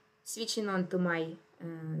am switching on to my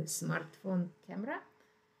smartphone camera.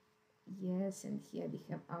 Yes, and here we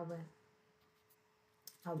have our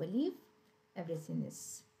leaf. Everything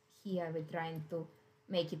is here. We're trying to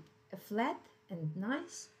make it flat and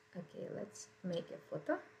nice. Okay, let's make a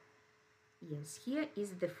photo. Yes, here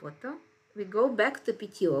is the photo. We go back to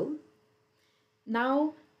Petiole.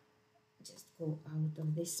 Now, just go out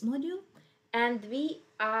of this module, and we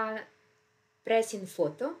are pressing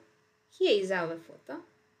photo. Here is our photo,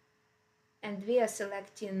 and we are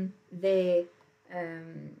selecting the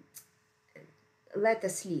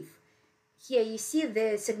lettuce leaf. Here you see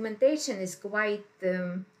the segmentation is quite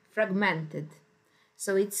fragmented,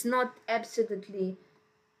 so it's not absolutely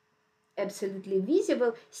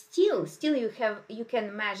visible. Still you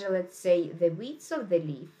can measure, let's say, the width of the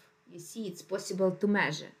leaf. You see, it's possible to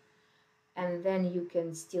measure, and then you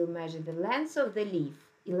can still measure the length of the leaf,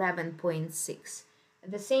 11.6.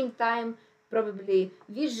 At the same time, probably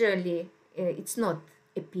visually it's not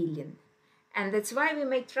appealing, and that's why we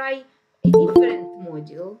may try a different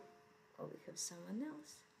module. Oh, we have someone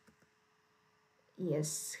else.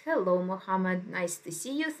 Yes, hello Mohammed, nice to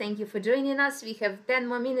see you. Thank you for joining us. We have 10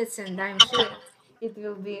 more minutes, and I'm sure it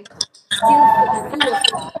will be still full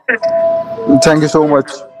of Thank you so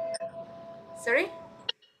much. Sorry?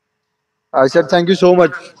 I said thank you so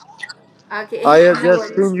much. Okay, I have no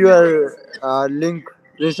just worries, seen no worries. your link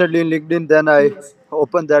recently in LinkedIn. Then I Yes,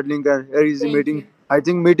 opened that link and here is the thank meeting. you. I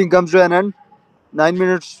think meeting comes to an end. 9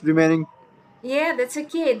 minutes remaining. Yeah, that's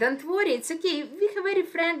okay. Don't worry. It's okay. We have very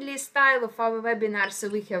friendly style of our webinar, so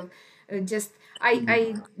we have just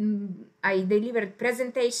I delivered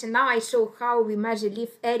presentation. Now I show how we measure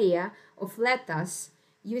leaf area of lettuce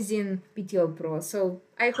using Petiole Pro. So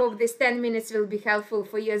I hope this 10 minutes will be helpful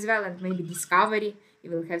for you as well, and maybe discovery.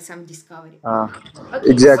 You will have some discovery. Uh,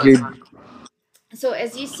 Okay, exactly. so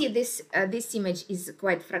as you see, this this image is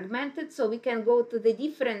quite fragmented, so we can go to the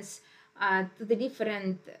difference to the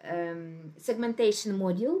different segmentation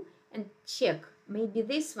module and check. Maybe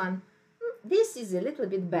this one, this is a little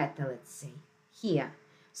bit better, let's say, here.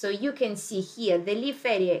 So you can see here the leaf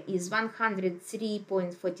area is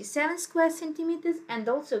 103.47 square centimeters, and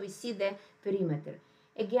also we see the perimeter.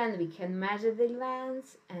 Again, we can measure the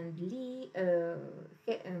length and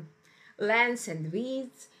length and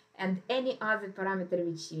width and any other parameter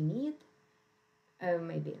which you need,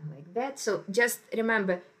 maybe like that. So just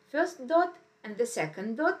remember first dot and the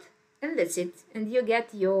second dot, and that's it, and you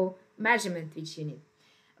get your measurement which you need.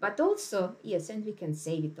 But also, yes, and we can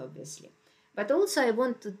save it obviously, but also I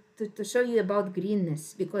want to show you about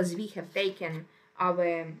greenness, because we have taken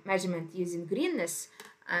our measurement using greenness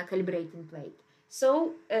calibrating plate.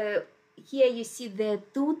 So here you see the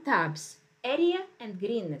two tabs, area and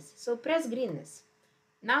greenness. So press greenness.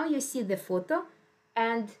 Now you see the photo,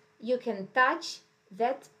 and you can touch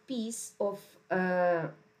that piece of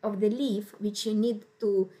the leaf which you need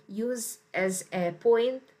to use as a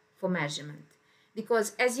point for measurement.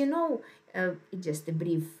 Because as you know, just a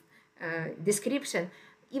brief description,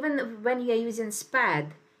 even when you are using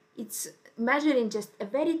SPAD, it's measuring just a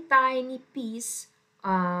very tiny piece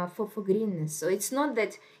for greenness. So it's not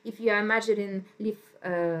that if you are measuring leaf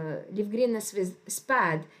greenness with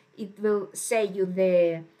SPAD, it will say you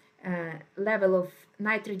the level of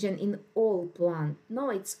nitrogen in all plant. No,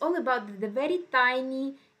 it's all about the very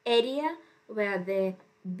tiny area where the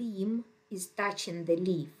beam is touching the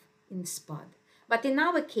leaf in spot. But in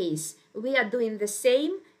our case, we are doing the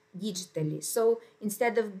same digitally. So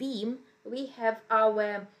instead of beam, we have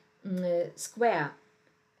our square.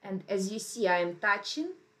 And as you see, I am touching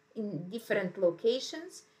in different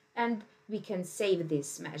locations, and we can save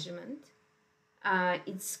this measurement.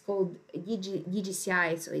 It's called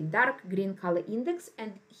DGCI, so a dark green color index,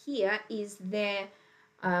 and here is the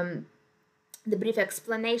brief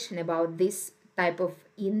explanation about this type of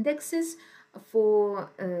indexes for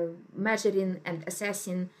measuring and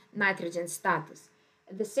assessing nitrogen status.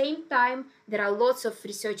 At the same time, there are lots of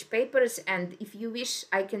research papers, and if you wish,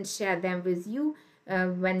 I can share them with you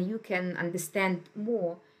when you can understand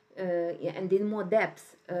more and in more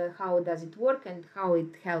depth how does it work and how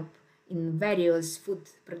it helps in various food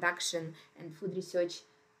production and food research,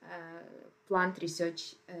 plant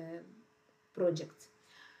research projects.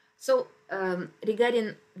 So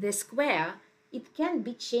regarding the square, it can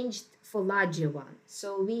be changed for larger one.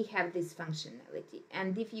 So we have this functionality.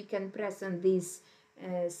 And if you can press on this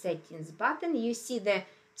settings button, you see the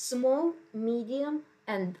small, medium,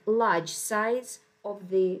 and large size of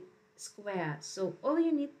the square. So all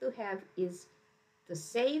you need to have is to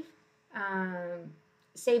save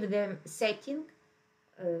the setting,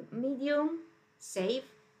 medium, save,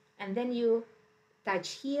 and then you touch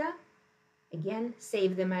here, again,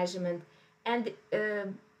 save the measurement, and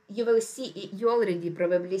you will see, you already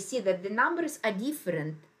probably see that the numbers are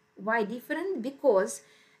different. Why different? Because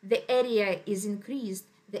the area is increased,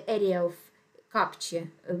 the area of capture,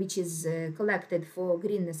 which is collected for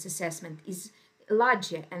greenness assessment, is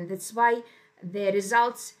larger, and that's why the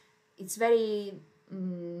results, it's very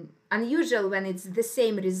unusual when it's the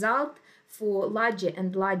same result for larger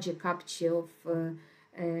and larger capture of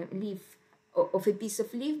leaf, of a piece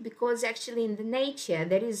of leaf, because actually in the nature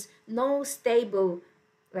there is no stable,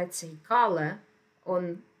 let's say, color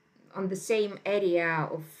on the same area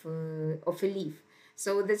of a leaf.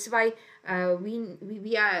 So that's why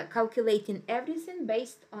we are calculating everything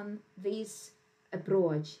based on this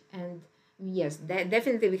approach. And yes,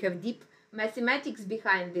 definitely we have deep mathematics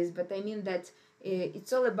behind this, but I mean that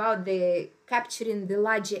it's all about the capturing the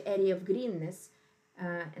larger area of greenness.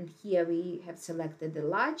 And here we have selected the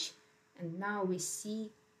large, and now we see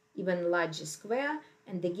even larger square.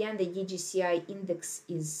 And again, the DGCI index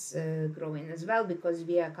is growing as well because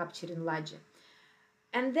we are capturing larger.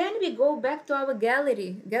 And then we go back to our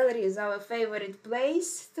gallery. Gallery is our favorite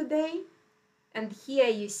place today. And here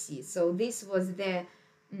you see, so this was the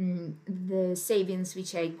savings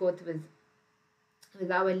which I got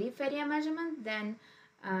with our leaf area measurement. Then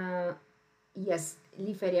yes,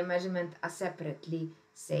 leaf area measurement are separately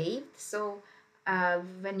saved. So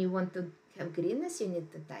when you want to have greenness, you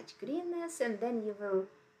need to touch greenness, and then you will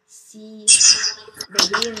see the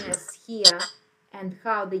greenness here and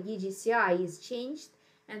how the DGCI is changed.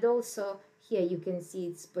 And also here you can see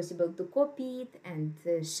it's possible to copy it and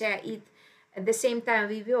share it. At the same time,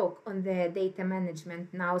 we work on the data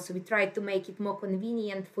management now, so we try to make it more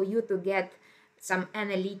convenient for you to get some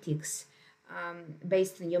analytics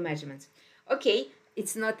based on your measurements. Okay,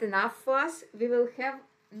 it's not enough for us. We will have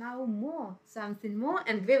now something more,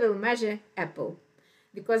 and we will measure apple,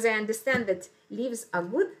 because I understand that leaves are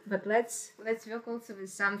good, but let's work also with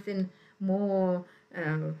something more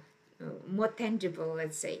more tangible,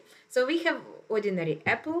 let's say. So we have ordinary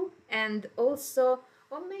apple, and also,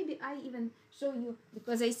 or maybe I even show you,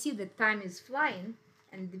 because I see that time is flying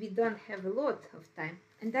and we don't have a lot of time,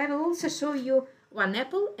 and I will also show you one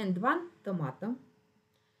apple and one tomato,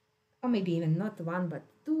 or maybe even not one but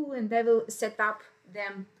two, and I will set up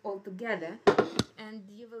them all together, and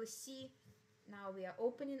you will see. Now we are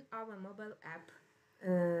opening our mobile app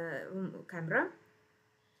camera,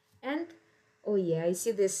 and oh yeah, I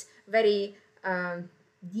see this very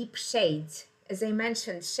deep shades. As I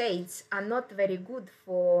mentioned, shades are not very good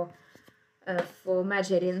for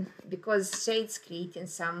measuring, because shades creating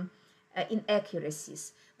some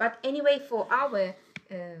inaccuracies. But anyway, for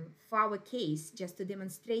our case, just to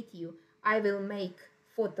demonstrate you, I will make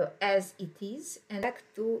photo as it is, and back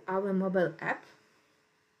to our mobile app.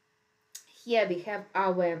 Here we have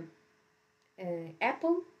our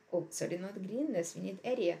apple. Oh, sorry, not greenness, we need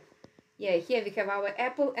area. Yeah, here we have our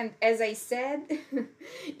apple, and as I said,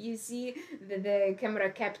 you see that the camera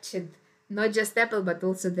captured not just apple, but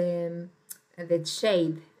also the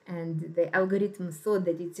shade, and the algorithm thought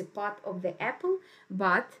that it's a part of the apple,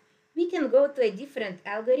 but we can go to a different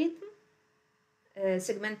algorithm,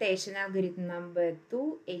 segmentation algorithm number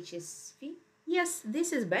 2, HSV. Yes,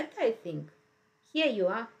 this is better, I think. Here you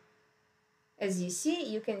are. as you see,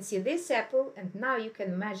 you can see this apple, and now you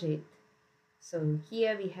can measure it. So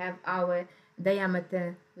here we have our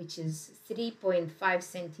diameter, which is 3.5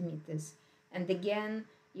 centimeters. And again,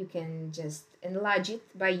 you can just enlarge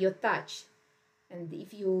it by your touch. And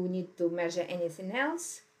if you need to measure anything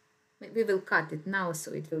else, we will cut it now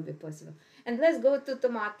so it will be possible. And let's go to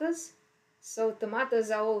tomatoes. So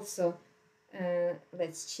tomatoes are also,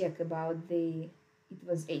 let's check about it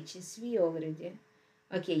was HSV already.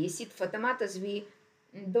 Okay, you see for tomatoes we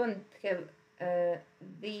don't have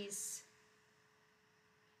this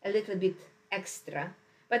a little bit extra,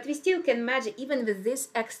 but we still can measure, even with this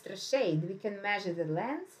extra shade, we can measure the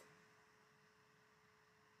length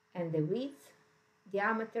and the width.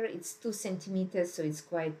 Diameter, it's 2 centimeters, so it's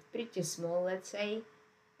quite pretty small, let's say,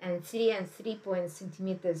 and 3 and 3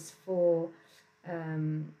 centimeters for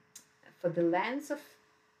the length of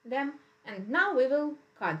them. And now we will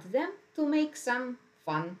cut them to make some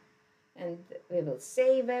fun, and we will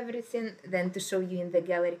save everything then to show you in the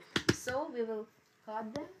gallery. So we will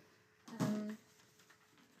cut them.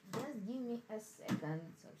 Just give me a second.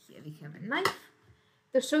 So here we have a knife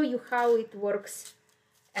to show you how it works,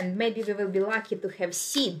 and maybe we will be lucky to have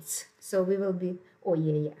seeds. So we will be, oh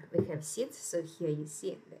yeah, we have seeds. So here you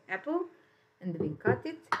see the apple, and we cut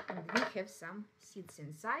it, and we have some seeds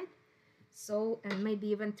inside. So, and maybe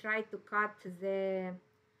even try to cut the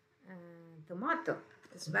tomato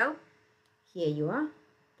as well. Here you are,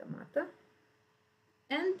 tomato.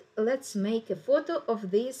 And let's make a photo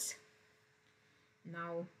of this.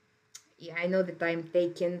 Now, yeah, I know that I'm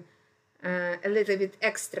taking a little bit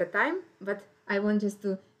extra time, but I want just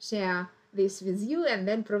to share this with you, and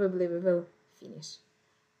then probably we will finish.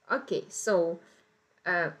 Okay, so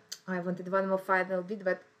I wanted one more final bit,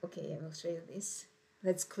 but okay, I will show you this.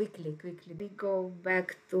 Let's quickly we go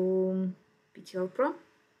back to Petiole Pro.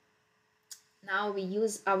 Now we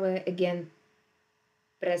use our, again,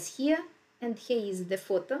 press here, and here is the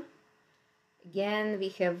photo. Again, we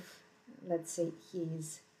have, let's say, here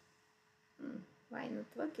is, why not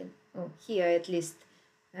working? Oh, here at least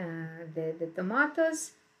the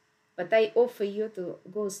tomatoes, but I offer you to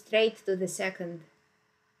go straight to the second.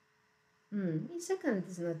 The second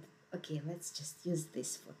is not, okay, let's just use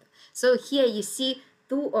this photo. So here you see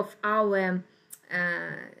two of our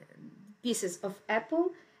pieces of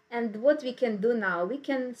apple, and what we can do now, we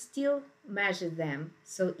can still measure them.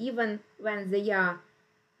 So even when they are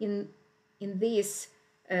in this,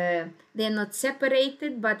 they are not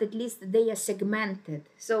separated, but at least they are segmented.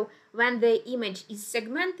 So when the image is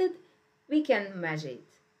segmented, we can measure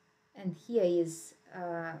it. And here is,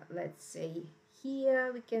 let's say,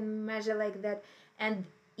 here we can measure like that. And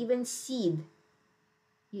even seed,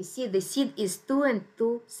 you see the seed is 2 and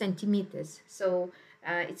 2 centimeters. So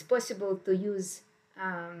it's possible to use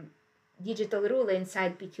digital ruler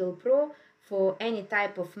inside Petiole Pro for any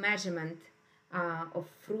type of measurement of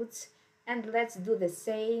fruits. And let's do the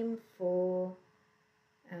same for,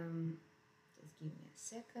 just give me a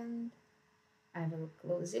second, I will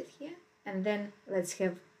close it here. And then let's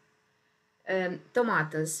have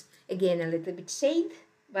tomatoes. Again, a little bit shade,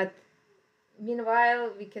 but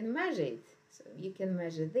meanwhile we can measure it. So you can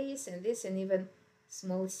measure this, and even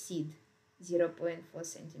small seed, 0.4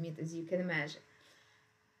 centimeters you can measure.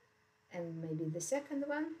 And maybe the second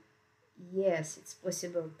one. Yes, it's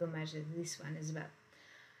possible to measure this one as well.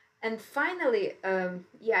 And finally,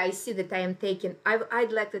 yeah, I see that I am taking,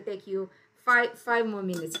 I'd like to take you five more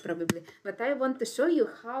minutes probably, but I want to show you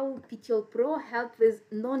how Petiole Pro helped with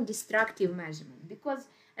non-destructive measurement, because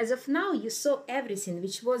as of now you saw everything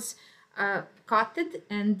which was cutted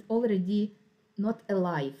and already not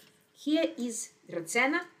alive. Here is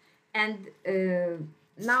Dracena, and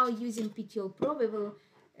now using Petiole Pro we will,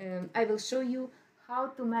 I will show you how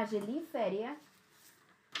to measure leaf area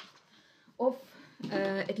of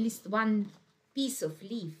at least one piece of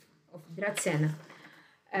leaf of Dracena.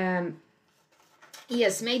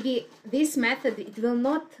 Yes, maybe this method, it will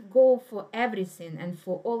not go for everything and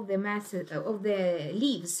for all the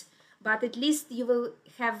leaves, but at least you will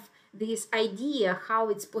have this idea how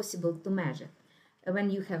it's possible to measure. When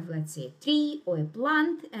you have, let's say, a tree or a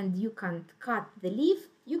plant and you can't cut the leaf,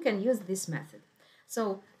 you can use this method.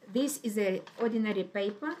 So this is a ordinary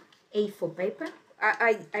paper, A4 paper.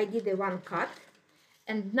 I did a one cut,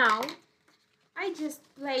 and now I just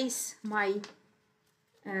place my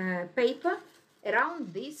paper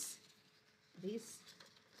around this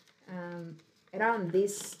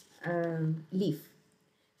leaf.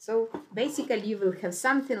 So basically you will have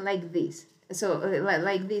something like this. So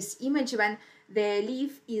like this image when the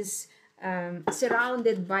leaf is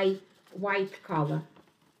surrounded by white color.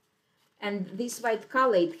 And this white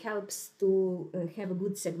color, it helps to have a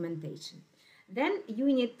good segmentation. Then you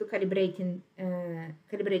need to calibrating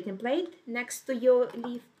plate next to your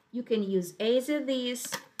leaf. You can use either this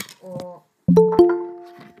or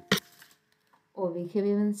we have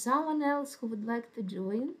even someone else who would like to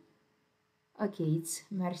join. Okay, it's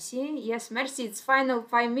Mercy. Yes, Mercy, it's final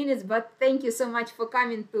 5 minutes, but thank you so much for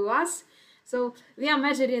coming to us. So we are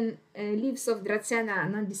measuring leaves of Dracena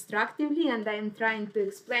non-destructively, and I am trying to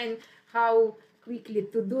explain how quickly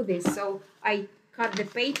to do this. So I cut the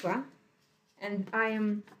paper, and I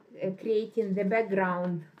am creating the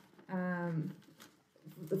background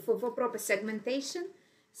for proper segmentation.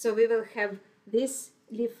 So we will have this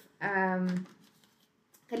leaf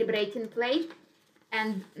calibrating plate,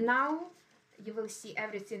 and now you will see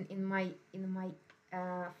everything in my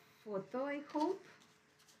photo, I hope.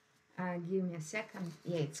 Give me a second.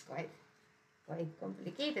 Yeah, it's quite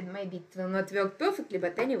complicated. Maybe it will not work perfectly,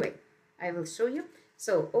 but anyway, I will show you.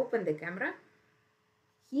 So open the camera.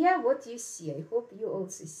 Here, what you see. I hope you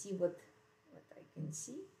also see what I can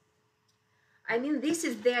see. I mean, this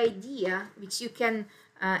is the idea which you can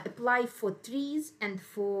apply for trees and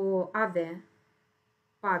for other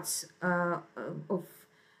parts of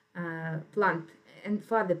plant and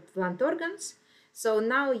for the plant organs. So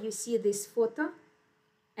now you see this photo,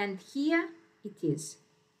 and here it is.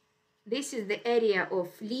 This is the area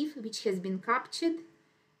of leaf which has been captured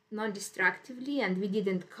non-destructively, and we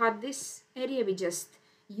didn't cut this area, we just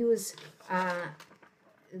use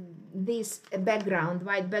this background,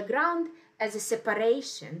 white background, as a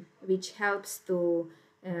separation, which helps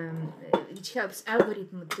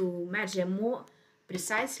algorithm to measure more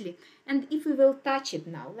precisely. And if we will touch it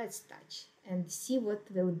now, let's touch and see what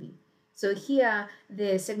will be. So here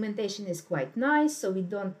the segmentation is quite nice, so we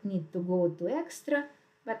don't need to go to extra,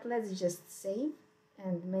 but let's just save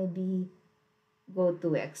and maybe go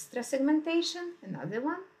to extra segmentation, another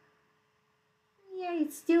one. Yeah,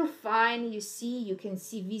 it's still fine. You can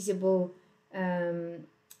see visible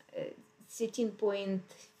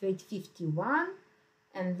 13.51,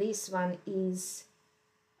 and this one is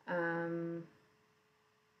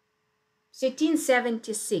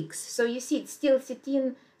 1376. So you see it's still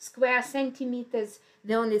 13 square centimeters.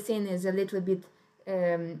 The only thing is a little bit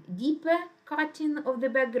deeper cutting of the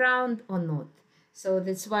background or not. So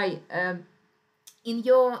that's why in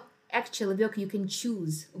your actual work you can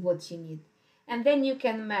choose what you need. And then you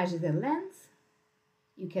can measure the length,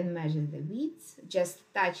 you can measure the width, just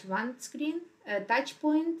touch one screen, touch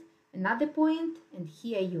point, another point, and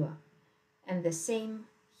here you are. And the same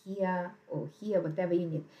here or here, whatever you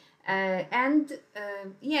need. Yeah, and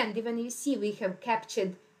even you see we have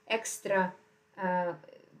captured extra, on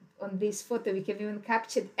this photo we have even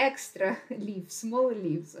captured extra leaf, small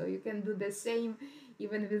leaf. So you can do the same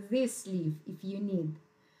even with this leaf if you need.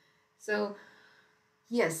 So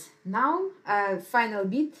yes, now final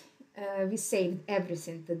bit, we saved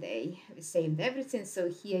everything today. We saved everything. So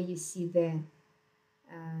here you see the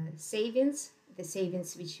savings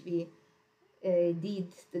which we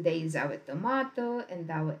did today is our tomato and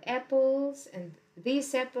our apples, and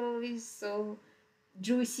this apple is so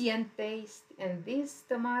juicy and taste, and this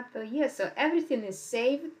tomato, yes, so everything is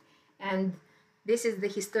saved, and this is the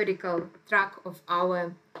historical track of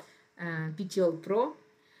our Petiole Pro.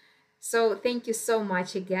 So thank you so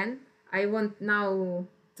much again. I want now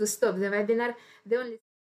to stop the webinar. The only